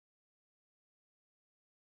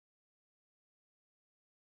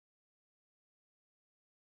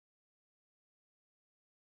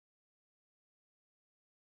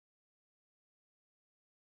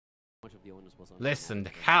Listen,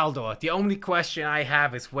 Haldor, the only question I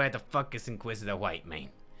have is where the fuck is Inquisitor Whitemane?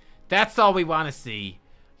 That's all we want to see.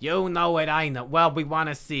 You know it, I know. Well, we want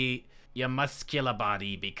to see your muscular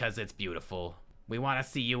body because it's beautiful. We want to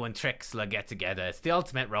see you and Trikslyr get together. It's the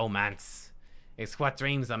ultimate romance. It's what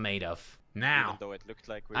dreams are made of. Now,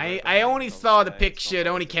 I only saw the picture. It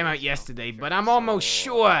only came out yesterday, but I'm almost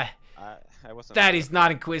sure that is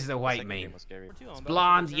not Inquisitor Whitemane. It's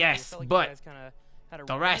blonde, yes, but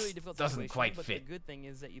the rest doesn't quite fit.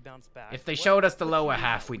 If they showed us the lower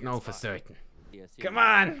half, we'd know for certain. Come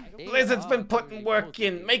on! Blizzard's been putting work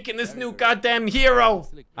in, making this new goddamn hero!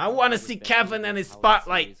 I want to see Kevin and his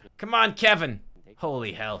spotlight. Come on, Kevin.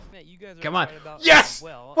 Holy hell. Come on. Yes!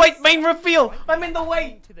 Whitemane reveal! I'm in the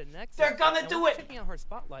way! They're gonna do it!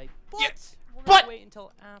 Yes! But wait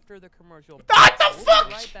until after the commercial. What the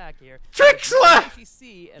fuck? Trikslyr!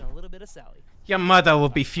 Your mother will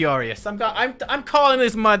be furious. I'm calling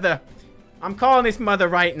his mother. I'm calling his mother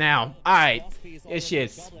right now. Alright. Here she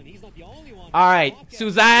is. Alright.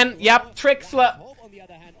 Suzanne. Yep. Trikslyr.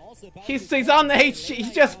 He's on the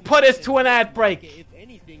he just put us to an ad break.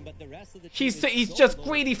 He's just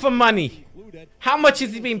greedy for money. How much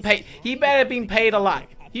is he being paid? He better been paid a lot.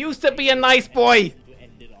 He used to be a nice boy.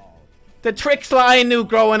 The Trikslyr I knew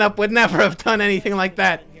growing up would never have done anything like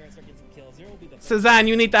that. Suzanne,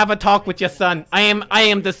 you need to have a talk with your son. I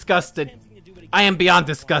am disgusted. I am beyond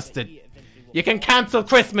disgusted. You can cancel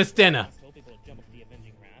Christmas dinner.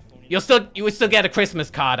 You would still get a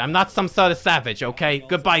Christmas card. I'm not some sort of savage, okay?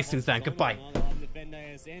 Goodbye, Suzanne. Goodbye.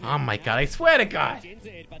 Oh my god, I swear to God.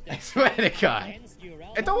 I swear to God.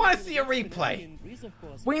 I don't want to see a replay.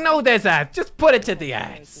 We know there's ads. Just put it to the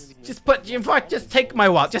ads. Just take my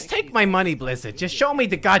wallet. Just take my money, Blizzard. Just show me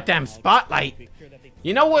the goddamn spotlight.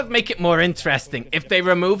 You know what would make it more interesting? If they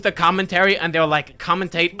remove the commentary and they'll like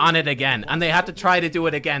commentate on it again. And they had to try to do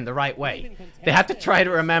it again the right way. They had to try to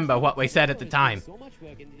remember what we said at the time.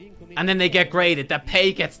 And then they get graded. The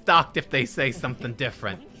pay gets docked if they say something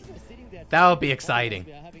different. That would be exciting.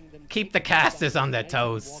 Keep the casters on their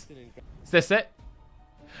toes. Is this it?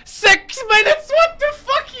 6 minutes? What the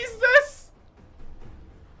fuck is this?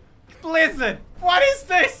 Blizzard, what is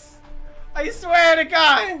this? I swear to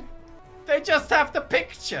God. They just have the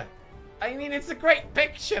picture. I mean, it's a great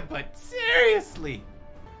picture, but seriously.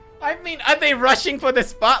 I mean, are they rushing for the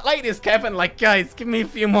spotlight? Is Kevin like, guys, give me a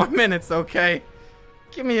few more minutes, okay?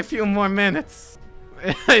 Give me a few more minutes.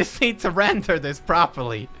 I just need to render this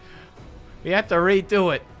properly. We have to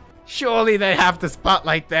redo it. Surely they have the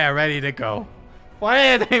spotlight there ready to go.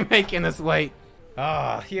 Why are they making us wait?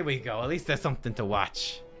 Oh, here we go. At least there's something to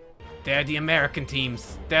watch. They're the American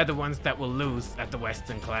teams. They're the ones that will lose at the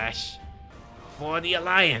Western Clash. For the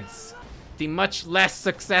Alliance. The much less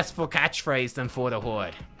successful catchphrase than for the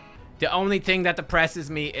Horde. The only thing that depresses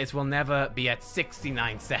me is we'll never be at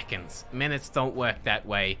 69 seconds. Minutes don't work that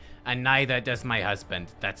way, and neither does my husband,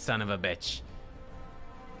 that son of a bitch.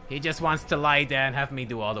 He just wants to lie there and have me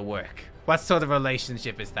do all the work. What sort of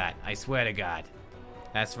relationship is that? I swear to God.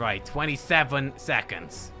 That's right, 27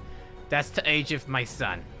 seconds. That's the age of my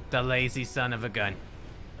son, the lazy son of a gun.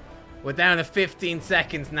 We're down to 15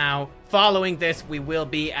 seconds now. Following this, we will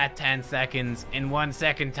be at 10 seconds. In 1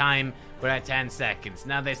 second time, we're at 10 seconds.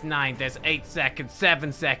 Now there's 9, there's 8 seconds,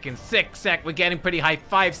 7 seconds, 6 seconds. We're getting pretty high.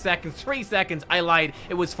 5 seconds, 3 seconds. I lied.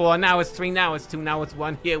 It was 4, now it's 3, now it's 2, now it's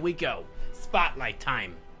 1. Here we go. Spotlight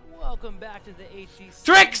time. Welcome back to the HG.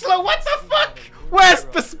 Trikslyr, what the fuck? Where's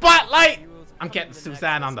the spotlight? I'm getting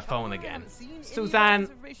Suzanne on the phone again. Suzanne,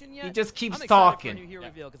 he just keeps talking.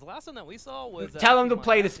 Tell him to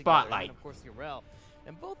play the spotlight.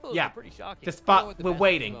 Yeah, the spot, we're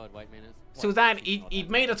waiting. Suzanne, he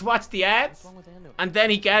made us watch the ads, and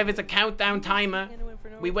then he gave us a countdown timer.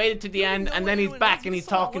 We waited to the end, and then he's back and he's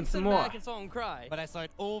talking some more. But I saw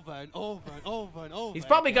it over and over and over and over. He's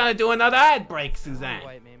probably gonna do another ad break,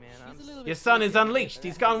 Suzanne. Your son is unleashed.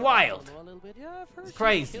 He's gone wild. It's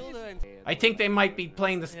crazy. I think they might be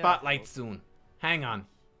playing the spotlight soon. Hang on.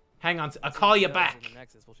 Hang on. I'll call you back.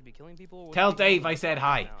 Tell Dave I said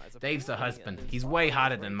hi. Dave's the husband. He's way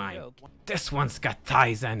hotter than mine. This one's got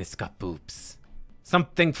thighs and it's got boobs.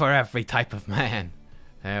 Something for every type of man.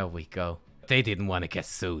 There we go. They didn't want to get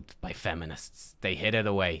sued by feminists. They hid it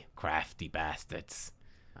away. Crafty bastards.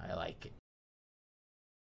 I like it.